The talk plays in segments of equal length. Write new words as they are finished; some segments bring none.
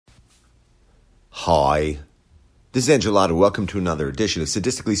Hi, this is Angelado. Welcome to another edition of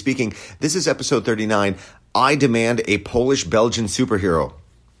Sadistically Speaking. This is episode 39. I Demand a Polish-Belgian Superhero.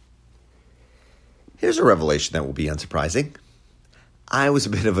 Here's a revelation that will be unsurprising. I was a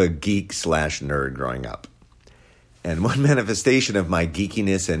bit of a geek/nerd growing up. And one manifestation of my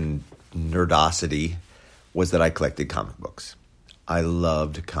geekiness and nerdosity was that I collected comic books. I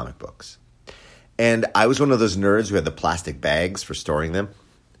loved comic books. And I was one of those nerds who had the plastic bags for storing them.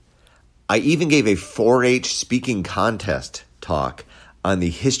 I even gave a 4-H speaking contest talk on the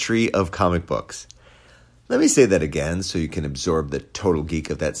history of comic books. Let me say that again so you can absorb the total geek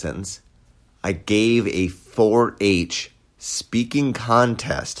of that sentence. I gave a 4-H speaking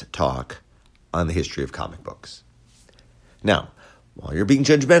contest talk on the history of comic books. Now, while you're being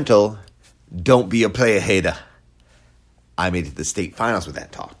judgmental, don't be a player hater. I made it to the state finals with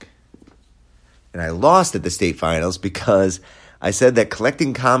that talk. And I lost at the state finals because I said that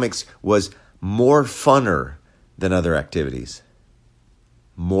collecting comics was more funner than other activities.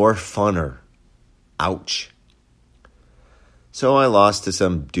 More funner. Ouch. So I lost to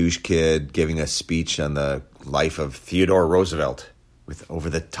some douche kid giving a speech on the life of Theodore Roosevelt with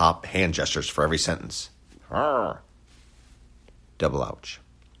over-the-top hand gestures for every sentence. Arr. Double ouch.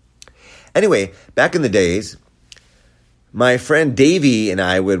 Anyway, back in the days, my friend Davey and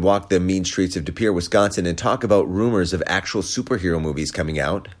I would walk the mean streets of De Pere, Wisconsin, and talk about rumors of actual superhero movies coming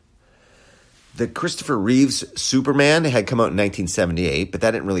out. The Christopher Reeves Superman had come out in 1978, but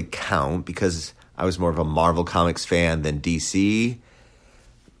that didn't really count because I was more of a Marvel Comics fan than DC.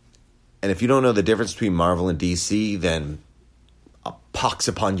 And if you don't know the difference between Marvel and DC, then a pox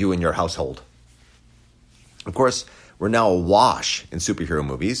upon you and your household. Of course, we're now awash in superhero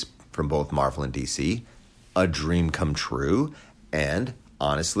movies from both Marvel and DC. A dream come true, and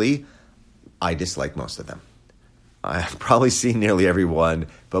honestly, I dislike most of them. I've probably seen nearly every one,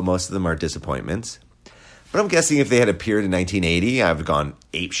 but most of them are disappointments. But I'm guessing if they had appeared in 1980, I would have gone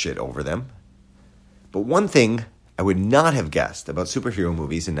apeshit over them. But one thing I would not have guessed about superhero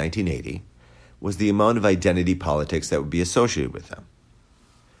movies in 1980 was the amount of identity politics that would be associated with them.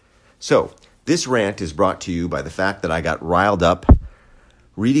 So, this rant is brought to you by the fact that I got riled up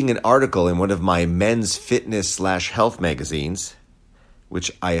reading an article in one of my men's fitness/health magazines, which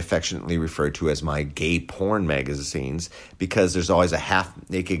I affectionately refer to as my gay porn magazines, because there's always a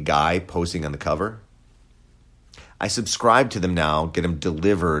half-naked guy posing on the cover. I subscribe to them now, get them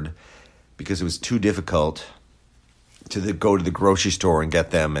delivered, because it was too difficult to go to the grocery store and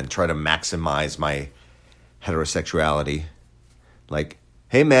get them and try to maximize my heterosexuality. Like,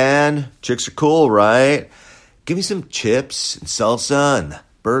 hey man, chicks are cool, right? Give me some chips and salsa and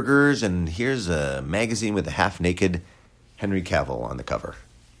burgers, and here's a magazine with a half-naked Henry Cavill on the cover.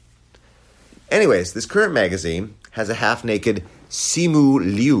 Anyways, this current magazine has a half-naked Simu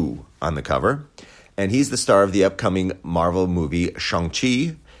Liu on the cover, and he's the star of the upcoming Marvel movie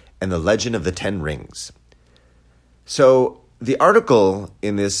Shang-Chi and the Legend of the Ten Rings. So the article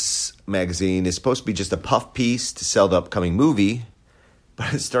in this magazine is supposed to be just a puff piece to sell the upcoming movie,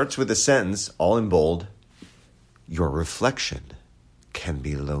 but it starts with a sentence, all in bold: your reflection can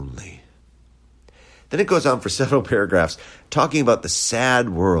be lonely. Then it goes on for several paragraphs talking about the sad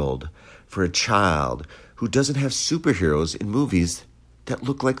world for a child who doesn't have superheroes in movies that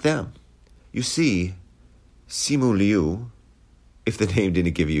look like them. You see, Simu Liu, if the name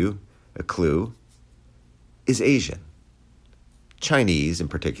didn't give you a clue, is Asian. Chinese in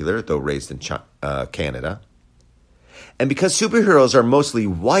particular, though raised in Canada. And because superheroes are mostly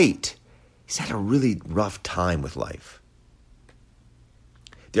white, he's had a really rough time with life.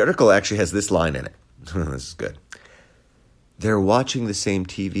 The article actually has this line in it. This is good. They're watching the same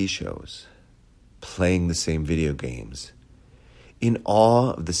TV shows, playing the same video games, in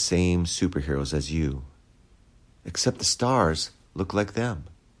awe of the same superheroes as you, except the stars look like them.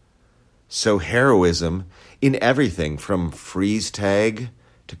 So heroism in everything from freeze tag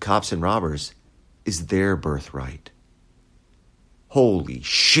to cops and robbers is their birthright. Holy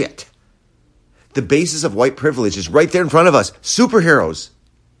shit! The basis of white privilege is right there in front of us. Superheroes.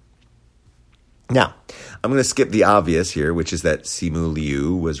 Now, I'm going to skip the obvious here, which is that Simu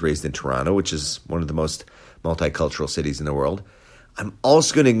Liu was raised in Toronto, which is one of the most multicultural cities in the world. I'm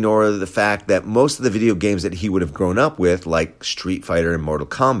also going to ignore the fact that most of the video games that he would have grown up with, like Street Fighter and Mortal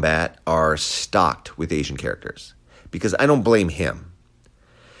Kombat, are stocked with Asian characters. Because I don't blame him.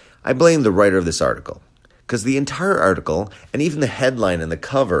 I blame the writer of this article. Because the entire article, and even the headline and the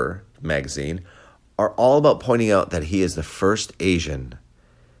cover magazine, are all about pointing out that he is the first Asian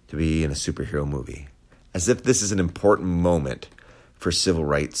to be in a superhero movie, as if this is an important moment for civil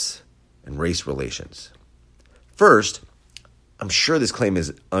rights and race relations. First, I'm sure this claim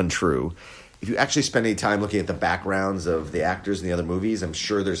is untrue, if you actually spend any time looking at the backgrounds of the actors in the other movies, I'm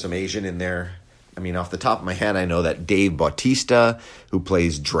sure there's some Asian in there. I mean, off the top of my head, I know that Dave Bautista, who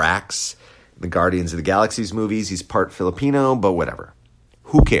plays Drax in the Guardians of the Galaxy's movies, he's part Filipino, but whatever.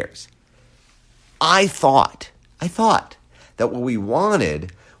 Who cares? I thought that what we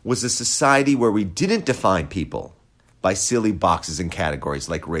wanted was a society where we didn't define people by silly boxes and categories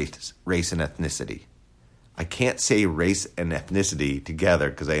like race and ethnicity. I can't say race and ethnicity together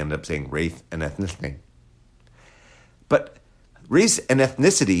because I end up saying race and ethnicity. But race and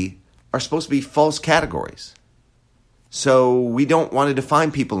ethnicity are supposed to be false categories. So we don't want to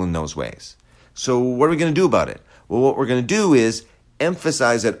define people in those ways. So what are we going to do about it? Well, what we're going to do is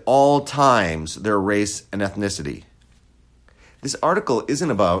emphasize at all times their race and ethnicity. This article isn't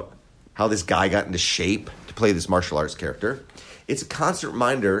about how this guy got into shape to play this martial arts character. It's a constant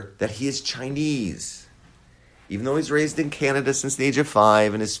reminder that he is Chinese. Even though he's raised in Canada since the age of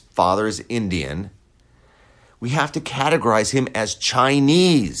 5 and his father is Indian, we have to categorize him as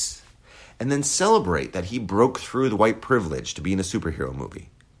Chinese and then celebrate that he broke through the white privilege to be in a superhero movie.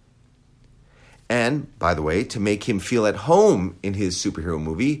 And, by the way, to make him feel at home in his superhero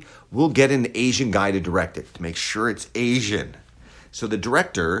movie, we'll get an Asian guy to direct it to make sure it's Asian. So the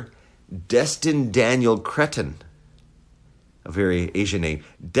director, Destin Daniel Cretton, a very Asian name,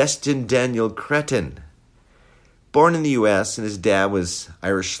 Destin Daniel Cretton, born in the U.S., and his dad was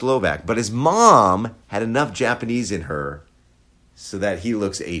Irish-Slovak, but his mom had enough Japanese in her so that he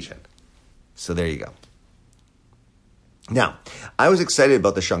looks Asian. So there you go. Now, I was excited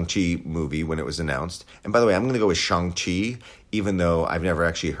about the Shang-Chi movie when it was announced. And by the way, I'm going to go with Shang-Chi, even though I've never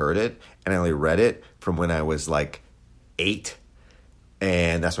actually heard it, and I only read it from when I was like 8.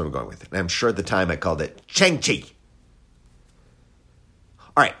 And that's what I'm going with. And I'm sure at the time I called it Shang-Chi.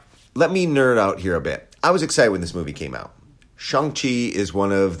 All right, let me nerd out here a bit. I was excited when this movie came out. Shang-Chi is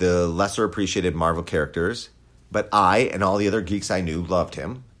one of the lesser appreciated Marvel characters, but I and all the other geeks I knew loved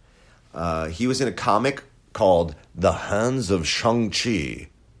him. He was in a comic called The Hands of Shang-Chi,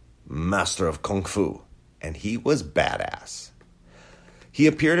 Master of Kung Fu, and he was badass. He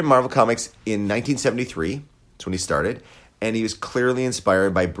appeared in Marvel Comics in 1973, that's when he started, and he was clearly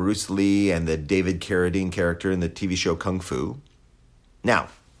inspired by Bruce Lee and the David Carradine character in the TV show Kung Fu. Now,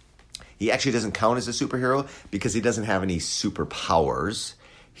 he actually doesn't count as a superhero because he doesn't have any superpowers.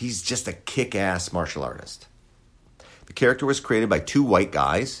 He's just a kick-ass martial artist. The character was created by 2 white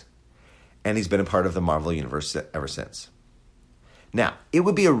guys, and he's been a part of the Marvel Universe ever since. Now, it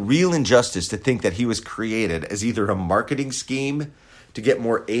would be a real injustice to think that he was created as either a marketing scheme to get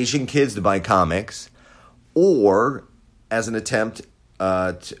more Asian kids to buy comics or as an attempt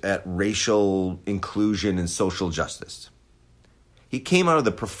at racial inclusion and social justice. He came out of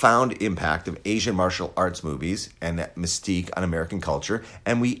the profound impact of Asian martial arts movies and that mystique on American culture,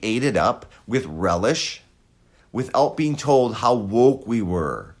 and we ate it up with relish without being told how woke we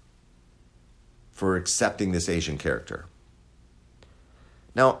were for accepting this Asian character.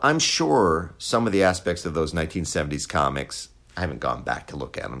 Now, I'm sure some of the aspects of those 1970s comics, I haven't gone back to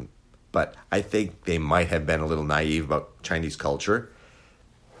look at them, but I think they might have been a little naive about Chinese culture.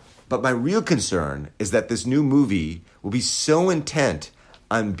 But my real concern is that this new movie will be so intent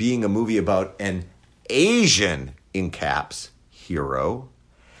on being a movie about an Asian, in caps, hero,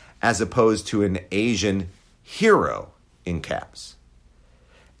 as opposed to an Asian hero, in caps,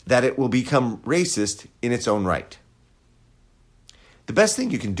 that it will become racist in its own right. The best thing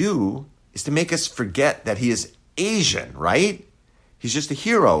you can do is to make us forget that he is Asian, right? He's just a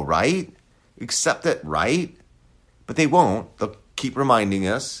hero, right? Accept it, right? But they won't. They'll keep reminding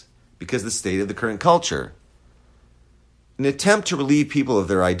us because of the state of the current culture. In an attempt to relieve people of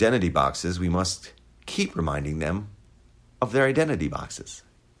their identity boxes, we must keep reminding them of their identity boxes.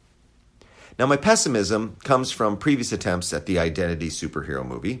 Now, my pessimism comes from previous attempts at the identity superhero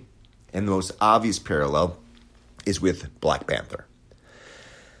movie, and the most obvious parallel is with Black Panther.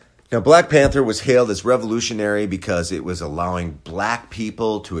 Now, Black Panther was hailed as revolutionary because it was allowing black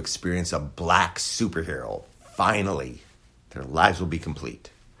people to experience a black superhero. Finally, their lives will be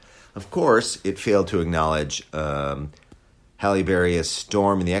complete. Of course, it failed to acknowledge Halle Berry as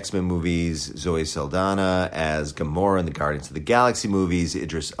Storm in the X-Men movies, Zoe Saldana as Gamora in the Guardians of the Galaxy movies,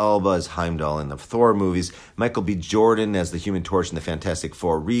 Idris Elba as Heimdall in the Thor movies, Michael B. Jordan as the Human Torch in the Fantastic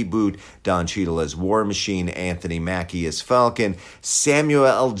Four reboot, Don Cheadle as War Machine, Anthony Mackie as Falcon, Samuel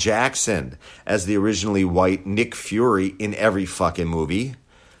L. Jackson as the originally white Nick Fury in every fucking movie,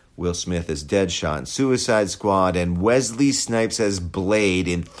 Will Smith as Deadshot in Suicide Squad, and Wesley Snipes as Blade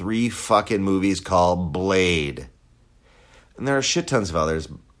in 3 fucking movies called Blade. And there are shit tons of others,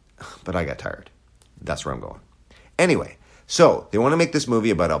 but I got tired. That's where I'm going. Anyway, So they want to make this movie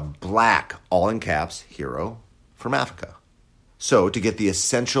about a black, all in caps, hero from Africa. So to get the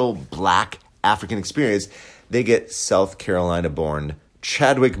essential black African experience, they get South Carolina-born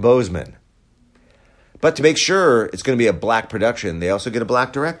Chadwick Boseman. But to make sure it's going to be a black production, they also get a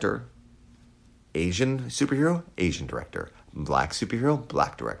black director. Asian superhero, Asian director. Black superhero,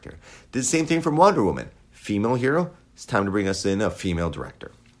 black director. Did the same thing from Wonder Woman. Female hero, it's time to bring us in a female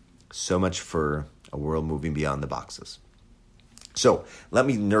director. So much for a world moving beyond the boxes. So, let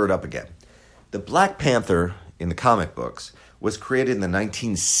me nerd up again. The Black Panther in the comic books was created in the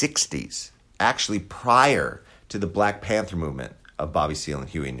 1960s, actually prior to the Black Panther movement of Bobby Seale and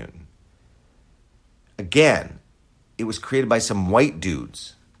Huey Newton. Again, it was created by some white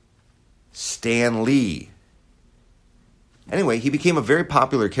dudes. Stan Lee. Anyway, he became a very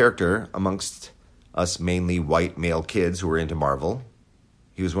popular character amongst us mainly white male kids who were into Marvel.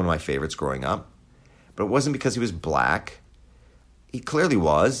 He was one of my favorites growing up. But it wasn't because he was black. He clearly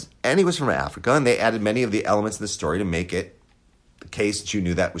was, and he was from Africa, and they added many of the elements in the story to make it the case that you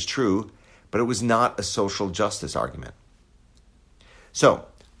knew that was true, but it was not a social justice argument. So,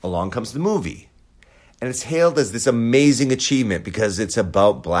 along comes the movie, and it's hailed as this amazing achievement because it's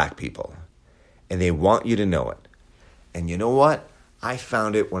about black people, and they want you to know it. And you know what? I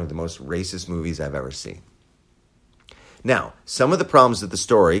found it one of the most racist movies I've ever seen. Now, some of the problems with the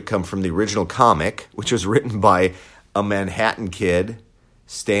story come from the original comic, which was written by a Manhattan kid,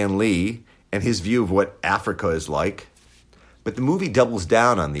 Stan Lee, and his view of what Africa is like. But the movie doubles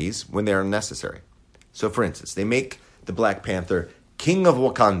down on these when they're unnecessary. So, for instance, they make the Black Panther King of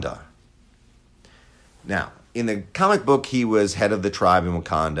Wakanda. Now, in the comic book, he was head of the tribe in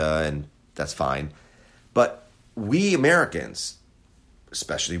Wakanda, and that's fine. But we Americans,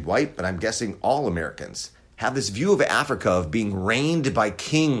 especially white, but I'm guessing all Americans, have this view of Africa of being reigned by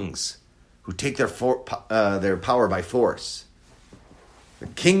kings who take their power by force. The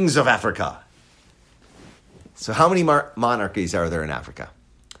kings of Africa. So how many monarchies are there in Africa?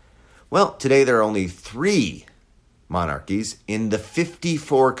 Well, today there are only 3 monarchies in the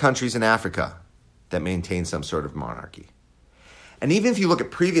 54 countries in Africa that maintain some sort of monarchy. And even if you look at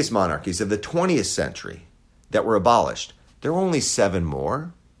previous monarchies of the 20th century that were abolished, there were only 7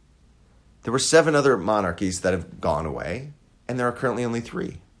 more. There were 7 other monarchies that have gone away, and there are currently only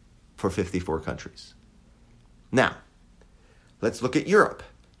 3 for 54 countries. Now, let's look at Europe.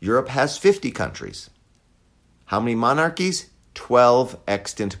 Europe has 50 countries. How many monarchies? 12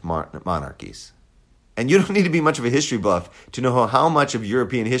 extant monarchies. And you don't need to be much of a history buff to know how much of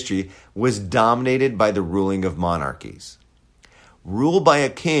European history was dominated by the ruling of monarchies. Rule by a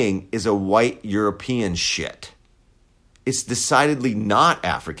king is a white European shit. It's decidedly not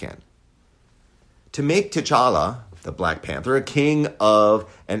African. To make T'Challa, the Black Panther, a king of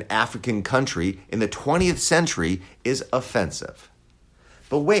an African country in the 20th century is offensive.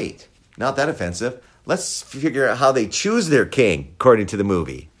 But wait, not that offensive. Let's figure out how they choose their king, according to the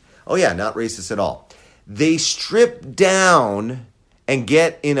movie. Oh yeah, not racist at all. They strip down and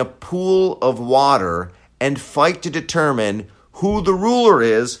get in a pool of water and fight to determine who the ruler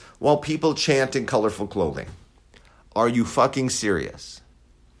is while people chant in colorful clothing. Are you fucking serious?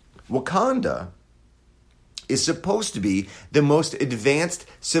 Wakanda is supposed to be the most advanced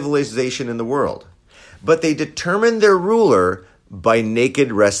civilization in the world, but they determine their ruler by naked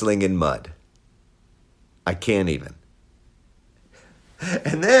wrestling in mud. I can't even.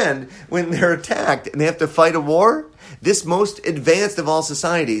 And then, when they're attacked and they have to fight a war, this most advanced of all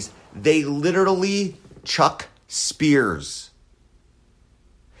societies, they literally chuck spears.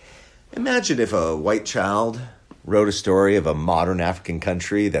 Imagine if a white child wrote a story of a modern African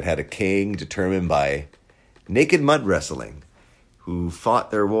country that had a king determined by naked mud wrestling, who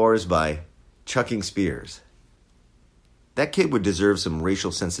fought their wars by chucking spears. That kid would deserve some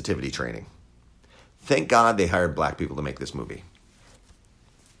racial sensitivity training. Thank God they hired black people to make this movie.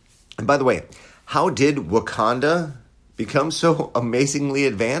 And by the way, how did Wakanda become so amazingly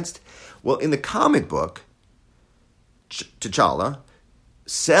advanced? Well, in the comic book, T'Challa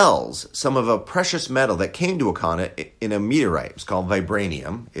sells some of a precious metal that came to Wakanda in a meteorite. It's called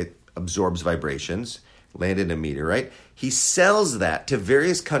vibranium. It absorbs vibrations, landed in a meteorite. He sells that to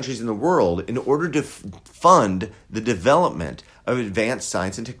various countries in the world in order to fund the development of advanced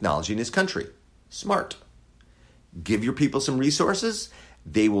science and technology in his country. Smart. Give your people some resources,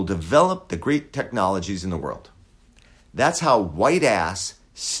 they will develop the great technologies in the world. That's how white-ass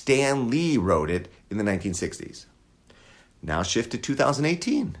Stan Lee wrote it in the 1960s. Now shift to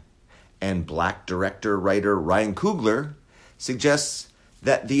 2018, and black director-writer Ryan Coogler suggests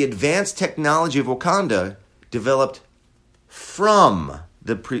that the advanced technology of Wakanda developed from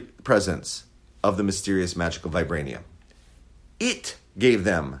the presence of the mysterious magical vibranium. It gave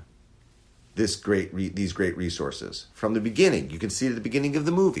them these great resources from the beginning. You can see it at the beginning of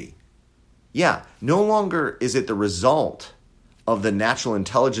the movie. Yeah, no longer is it the result of the natural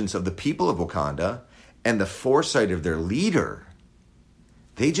intelligence of the people of Wakanda and the foresight of their leader.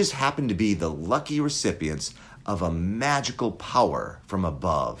 They just happen to be the lucky recipients of a magical power from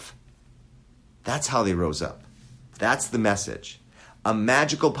above. That's how they rose up. That's the message. A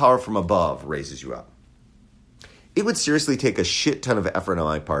magical power from above raises you up. It would seriously take a shit ton of effort on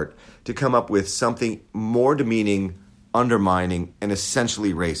my part to come up with something more demeaning, undermining, and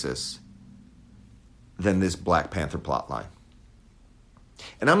essentially racist than this Black Panther plotline.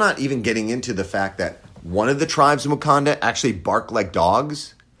 And I'm not even getting into the fact that one of the tribes in Wakanda actually bark like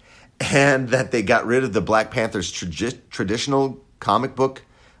dogs, and that they got rid of the Black Panther's traditional comic book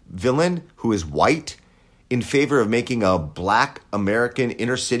villain, who is white, in favor of making a black American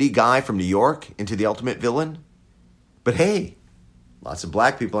inner city guy from New York into the ultimate villain. But hey, lots of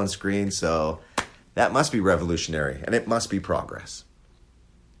black people on screen, so that must be revolutionary, and it must be progress.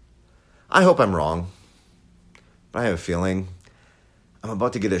 I hope I'm wrong, but I have a feeling I'm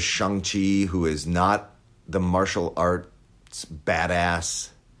about to get a Shang-Chi who is not the martial arts badass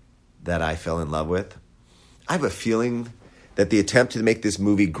that I fell in love with. I have a feeling that the attempt to make this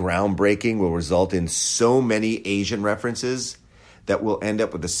movie groundbreaking will result in so many Asian references that we'll end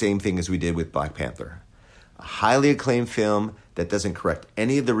up with the same thing as we did with Black Panther. A highly acclaimed film that doesn't correct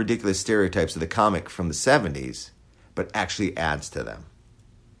any of the ridiculous stereotypes of the comic from the 70s, but actually adds to them.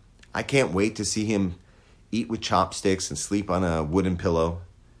 I can't wait to see him eat with chopsticks and sleep on a wooden pillow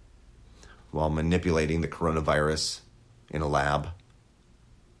while manipulating the coronavirus in a lab.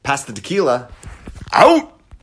 Pass the tequila. Out!